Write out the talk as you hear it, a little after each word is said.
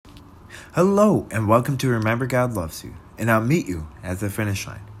Hello, and welcome to Remember God Loves You, and I'll meet you at the finish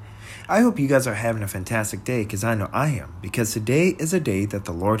line. I hope you guys are having a fantastic day, because I know I am, because today is a day that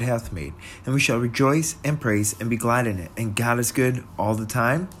the Lord hath made, and we shall rejoice and praise and be glad in it. And God is good all the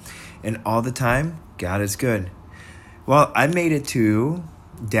time, and all the time, God is good. Well, I made it to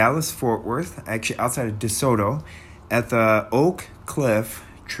Dallas, Fort Worth, actually outside of DeSoto, at the Oak Cliff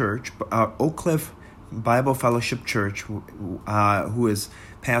Church, Oak Cliff Bible Fellowship Church, who is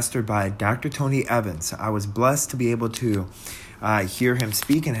pastored by Dr. Tony Evans. I was blessed to be able to hear him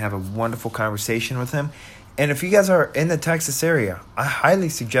speak and have a wonderful conversation with him. And if you guys are in the Texas area, I highly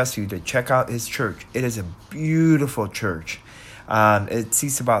suggest you to check out his church. It is a beautiful church. It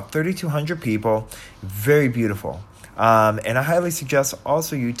seats about 3,200 people. Very beautiful. And I highly suggest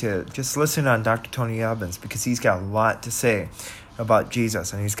also you to just listen on Dr. Tony Evans, because he's got a lot to say about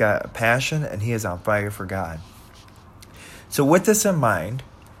Jesus, and he's got a passion, and he is on fire for God. So with this in mind,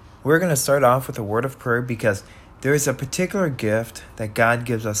 we're going to start off with a word of prayer, because there is a particular gift that God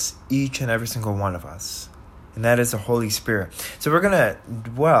gives us, each and every single one of us, and that is the Holy Spirit. So we're going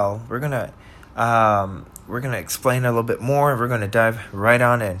to explain a little bit more, and we're going to dive right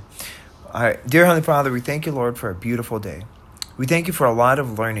on in. All right, dear Heavenly Father, we thank you, Lord, for a beautiful day. We thank you for a lot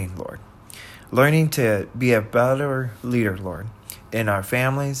of learning, Lord. Learning to be a better leader, Lord, in our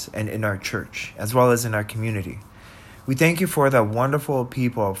families and in our church, as well as in our community. We thank you for the wonderful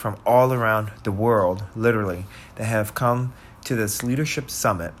people from all around the world, literally, that have come to this leadership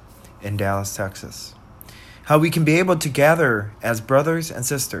summit in Dallas, Texas. How we can be able to gather as brothers and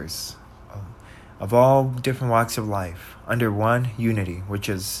sisters of all different walks of life under one unity, which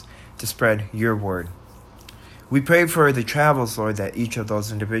is to spread your word. We pray for the travels, Lord, that each of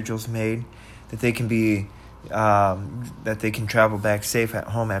those individuals made, that they can travel back safe at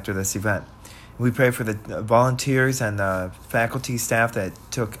home after this event. We pray for the volunteers and the faculty staff that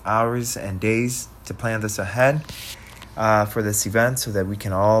took hours and days to plan this ahead for this event, so that we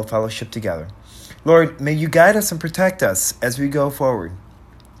can all fellowship together. Lord, may you guide us and protect us as we go forward,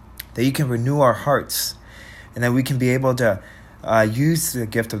 that you can renew our hearts, and that we can be able to use the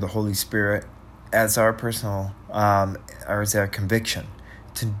gift of the Holy Spirit as our personal, or as our conviction,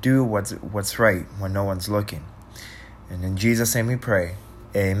 to do what's right when no one's looking. And in Jesus' name we pray,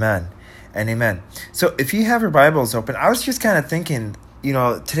 amen and amen. So if you have your Bibles open, I was just kind of thinking,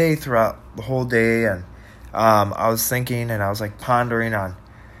 today throughout the whole day, and I was thinking, and I was pondering on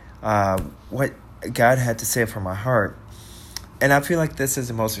what God had to say from my heart. And I feel like this is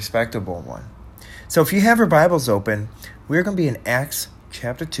the most respectable one. So if you have your Bibles open, we're going to be in Acts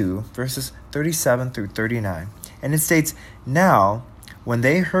chapter 2, verses 37 through 39. And it states, "Now, when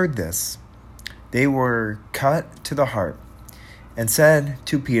they heard this, they were cut to the heart, and said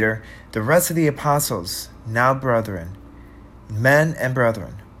to Peter, the rest of the apostles, Now, brethren, men and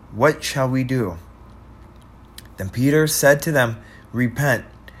brethren, what shall we do? Then Peter said to them, Repent,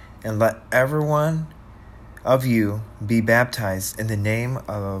 and let every one of you be baptized in the name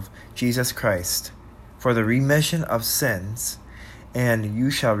of Jesus Christ, for the remission of sins, and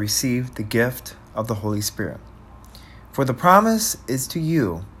you shall receive the gift of the Holy Spirit. For the promise is to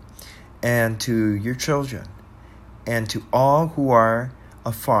you, and to your children, and to all who are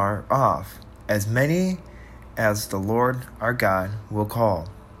afar off, as many as the Lord our God will call."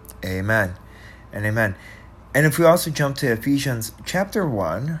 Amen and amen. And if we also jump to Ephesians chapter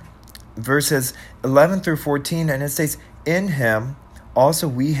 1, verses 11 through 14, and it states, "In him also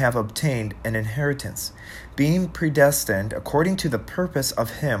we have obtained an inheritance, being predestined according to the purpose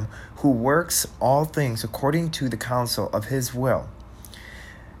of him who works all things according to the counsel of his will,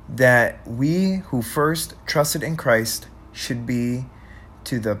 that we who first trusted in Christ should be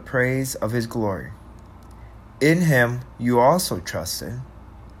to the praise of his glory. In him you also trusted,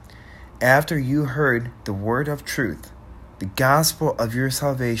 after you heard the word of truth, the gospel of your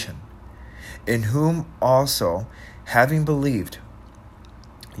salvation, in whom also, having believed,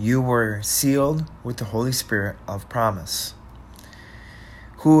 you were sealed with the Holy Spirit of promise,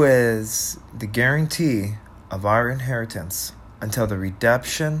 who is the guarantee of our inheritance until the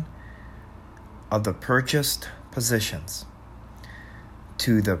redemption of the purchased possessions,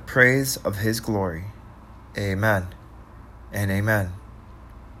 to the praise of his glory. Amen and amen."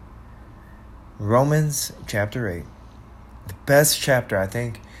 Romans chapter 8, the best chapter, I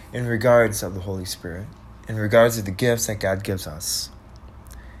think, in regards of the Holy Spirit, in regards of the gifts that God gives us.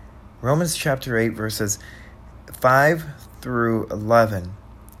 Romans chapter 8, verses 5 through 11.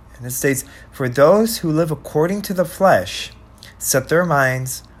 And it states, "For those who live according to the flesh set their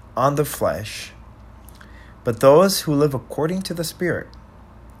minds on the flesh, but those who live according to the Spirit,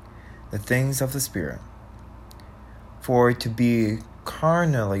 the things of the Spirit. For to be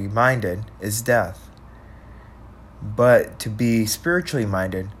carnally minded is death, but to be spiritually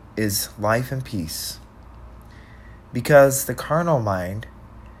minded is life and peace. Because the carnal mind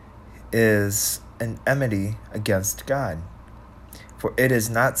is an enmity against God, for it is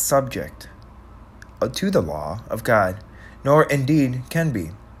not subject to the law of God, nor indeed can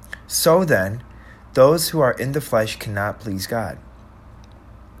be. So then, those who are in the flesh cannot please God.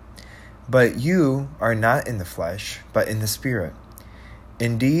 But you are not in the flesh, but in the Spirit.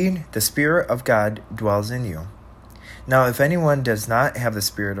 Indeed, the Spirit of God dwells in you. Now, if anyone does not have the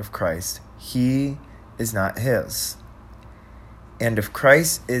Spirit of Christ, he is not his. And if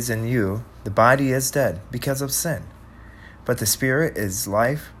Christ is in you, the body is dead because of sin, but the Spirit is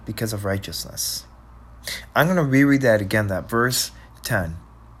life because of righteousness. I'm going to reread that again, that verse 10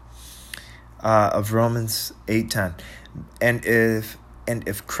 of Romans 8:10. And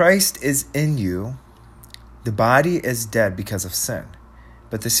if Christ is in you, the body is dead because of sin,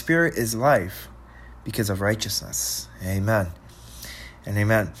 but the Spirit is life because of righteousness. Amen and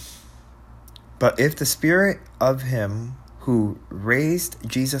amen. But if the Spirit of him who raised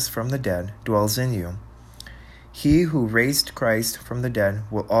Jesus from the dead dwells in you, he who raised Christ from the dead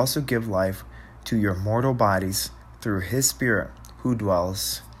will also give life to your mortal bodies through his Spirit who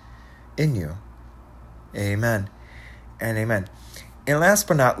dwells in you. Amen and amen. And last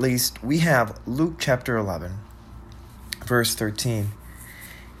but not least, we have Luke chapter 11, verse 13.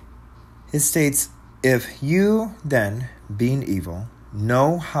 It states, "If you then, being evil,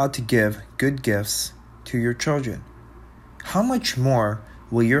 know how to give good gifts to your children, how much more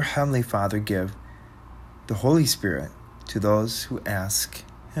will your heavenly Father give the Holy Spirit to those who ask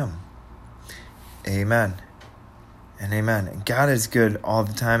him?" Amen and amen. And God is good all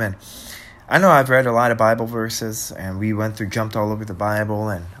the time. And I know I've read a lot of Bible verses, and we jumped all over the Bible,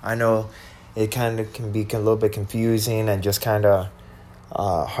 and I know it kind of can be a little bit confusing and just kind of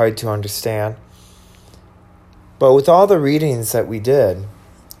hard to understand. But with all the readings that we did,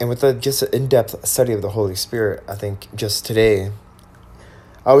 and with just an in-depth study of the Holy Spirit, I think just today,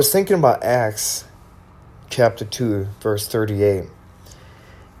 I was thinking about Acts chapter 2, verse 38.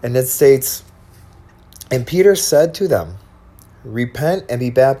 And it states, "And Peter said to them, Repent and be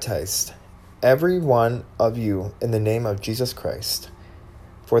baptized, every one of you, in the name of Jesus Christ,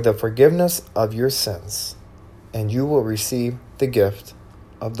 for the forgiveness of your sins, and you will receive the gift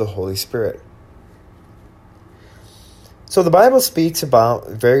of the Holy Spirit." So the Bible speaks about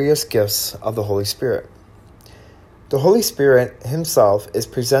various gifts of the Holy Spirit. The Holy Spirit himself is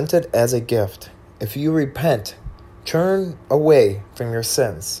presented as a gift. If you repent, turn away from your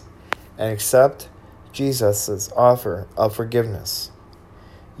sins, and accept Jesus' offer of forgiveness,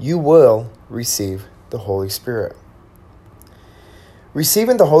 you will receive the Holy Spirit.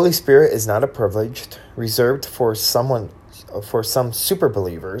 Receiving the Holy Spirit is not a privilege reserved for some super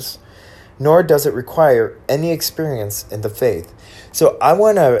believers, nor does it require any experience in the faith. So I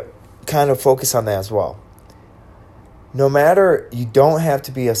want to kind of focus on that as well. No matter, you don't have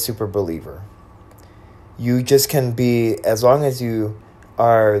to be a super believer. You just can be, as long as you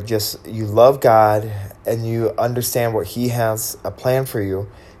love God and you understand what he has a plan for you,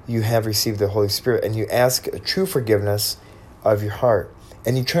 you have received the Holy Spirit, and you ask a true forgiveness of your heart,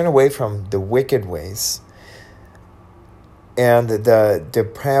 and you turn away from the wicked ways and the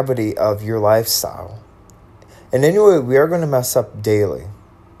depravity of your lifestyle. And anyway, we are going to mess up daily.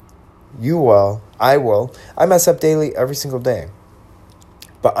 You will, I will. I mess up daily every single day.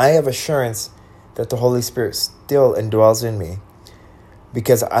 But I have assurance that the Holy Spirit still indwells in me,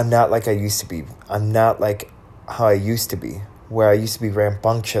 because I'm not like I used to be. I'm not like how I used to be, where I used to be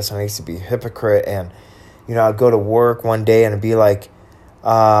rambunctious and I used to be a hypocrite. And, I'd go to work one day and it'd be like,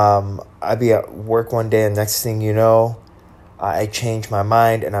 I'd be at work one day and next thing you know, I change my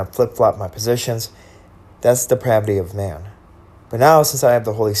mind and I flip-flop my positions. That's the depravity of man. But now, since I have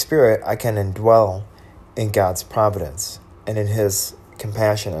the Holy Spirit, I can indwell in God's providence and in his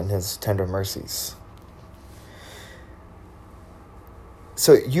compassion and his tender mercies.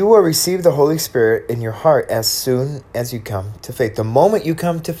 So you will receive the Holy Spirit in your heart as soon as you come to faith. The moment you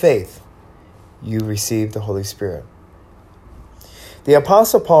come to faith, you receive the Holy Spirit. The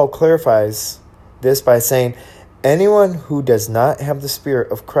Apostle Paul clarifies this by saying, anyone who does not have the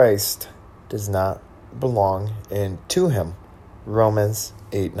Spirit of Christ does not belong to him. Romans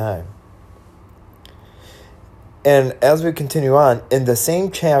 8:9. And as we continue on, in the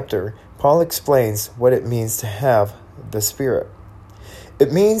same chapter, Paul explains what it means to have the Spirit.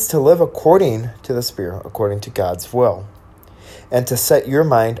 It means to live according to the Spirit, according to God's will, and to set your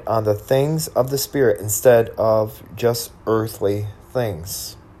mind on the things of the Spirit instead of just earthly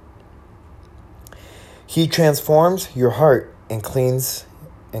things. He transforms your heart and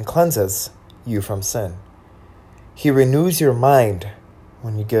cleanses you from sin. He renews your mind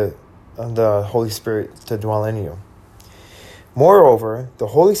when you get the Holy Spirit to dwell in you. Moreover, the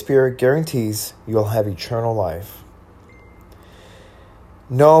Holy Spirit guarantees you'll have eternal life.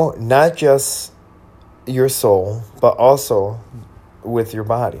 No, not just your soul, but also with your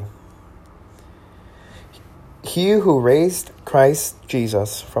body. He who raised Christ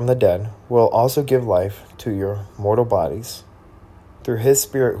Jesus from the dead will also give life to your mortal bodies through his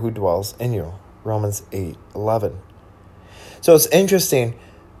Spirit who dwells in you. Romans 8:11. So it's interesting,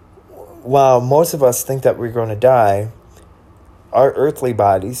 while most of us think that we're going to die, our earthly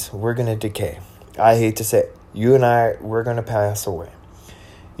bodies, we're going to decay. I hate to say it. You and I, we're going to pass away.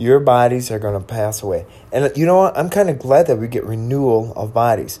 Your bodies are going to pass away. And you know what? I'm kind of glad that we get renewal of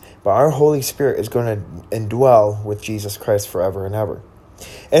bodies. But our Holy Spirit is going to indwell with Jesus Christ forever and ever.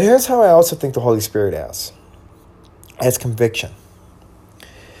 And here's how I also think the Holy Spirit as conviction.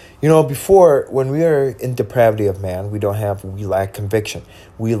 You know, before, when we are in depravity of man, we lack conviction.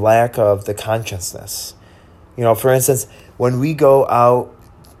 We lack of the consciousness. You know, for instance, when we go out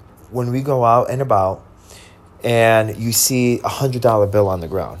and about, and you see a $100 bill on the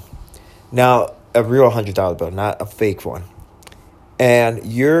ground. Now, a real $100 bill, not a fake one. And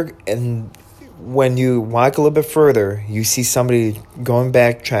when you walk a little bit further, you see somebody going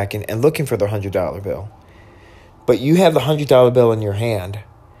back, tracking, and looking for the $100 bill. But you have the $100 bill in your hand,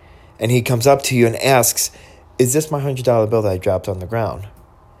 and he comes up to you and asks, "Is this my $100 bill that I dropped on the ground?"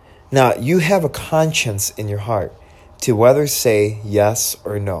 Now, you have a conscience in your heart to whether say yes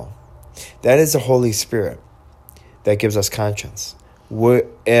or no. That is the Holy Spirit that gives us conscience.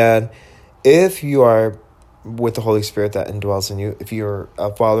 And if you are with the Holy Spirit that indwells in you, if you're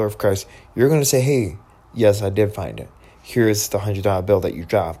a follower of Christ, you're going to say, "Hey, yes, I did find it. Here's the $100 bill that you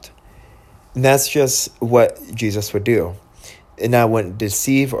dropped." And that's just what Jesus would do. And I wouldn't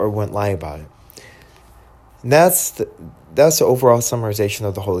deceive or wouldn't lie about it. And that's the overall summarization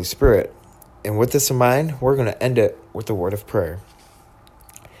of the Holy Spirit. And with this in mind, we're going to end it with a word of prayer.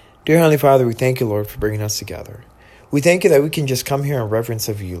 Dear Heavenly Father, we thank you, Lord, for bringing us together. We thank you that we can just come here in reverence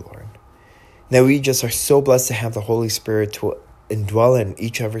of you, Lord. That we just are so blessed to have the Holy Spirit to indwell in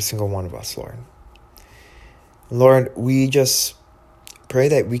each and every single one of us, Lord. Lord, we just pray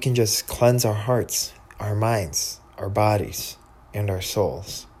that we can just cleanse our hearts, our minds, our bodies, and our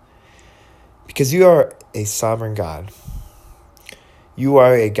souls. Because you are a sovereign God. You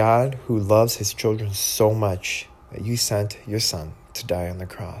are a God who loves his children so much that you sent your Son to die on the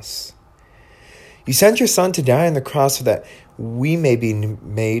cross. You sent your Son to die on the cross so that we may be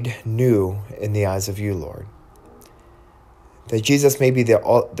made new in the eyes of you, Lord. That Jesus may be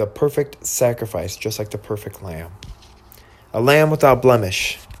the perfect sacrifice, just like the perfect lamb. A lamb without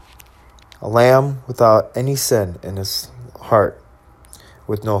blemish. A lamb without any sin in his heart,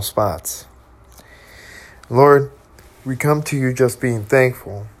 with no spots. Lord, we come to you just being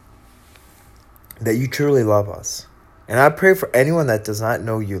thankful that you truly love us. And I pray for anyone that does not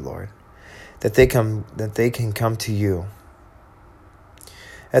know you, Lord, that they can come to you.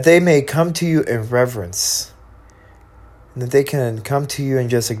 That they may come to you in reverence. And that they can come to you in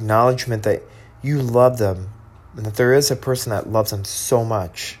just acknowledgement that you love them. And that there is a person that loves them so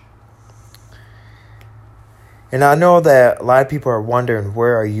much. And I know that a lot of people are wondering,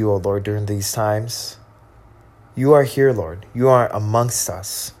 where are you, O Lord, during these times? You are here, Lord. You are amongst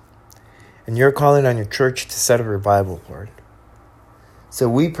us. And you're calling on your church to set a revival, Lord. So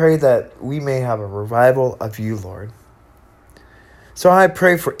we pray that we may have a revival of you, Lord. So I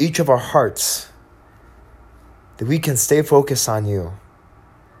pray for each of our hearts that we can stay focused on you.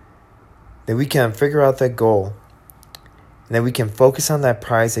 That we can figure out that goal. And that we can focus on that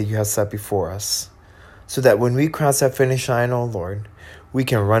prize that you have set before us. So that when we cross that finish line, oh Lord, we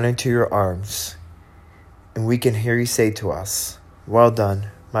can run into your arms. And we can hear you say to us, "Well done,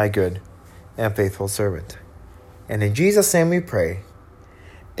 my good and faithful servant." And in Jesus' name we pray.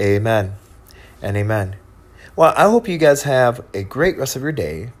 Amen and amen. Well, I hope you guys have a great rest of your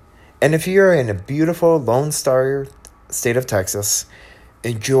day. And if you're in a beautiful Lone Star state of Texas,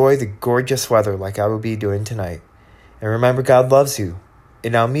 enjoy the gorgeous weather like I will be doing tonight. And remember, God loves you.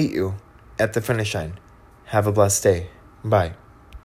 And I'll meet you at the finish line. Have a blessed day. Bye.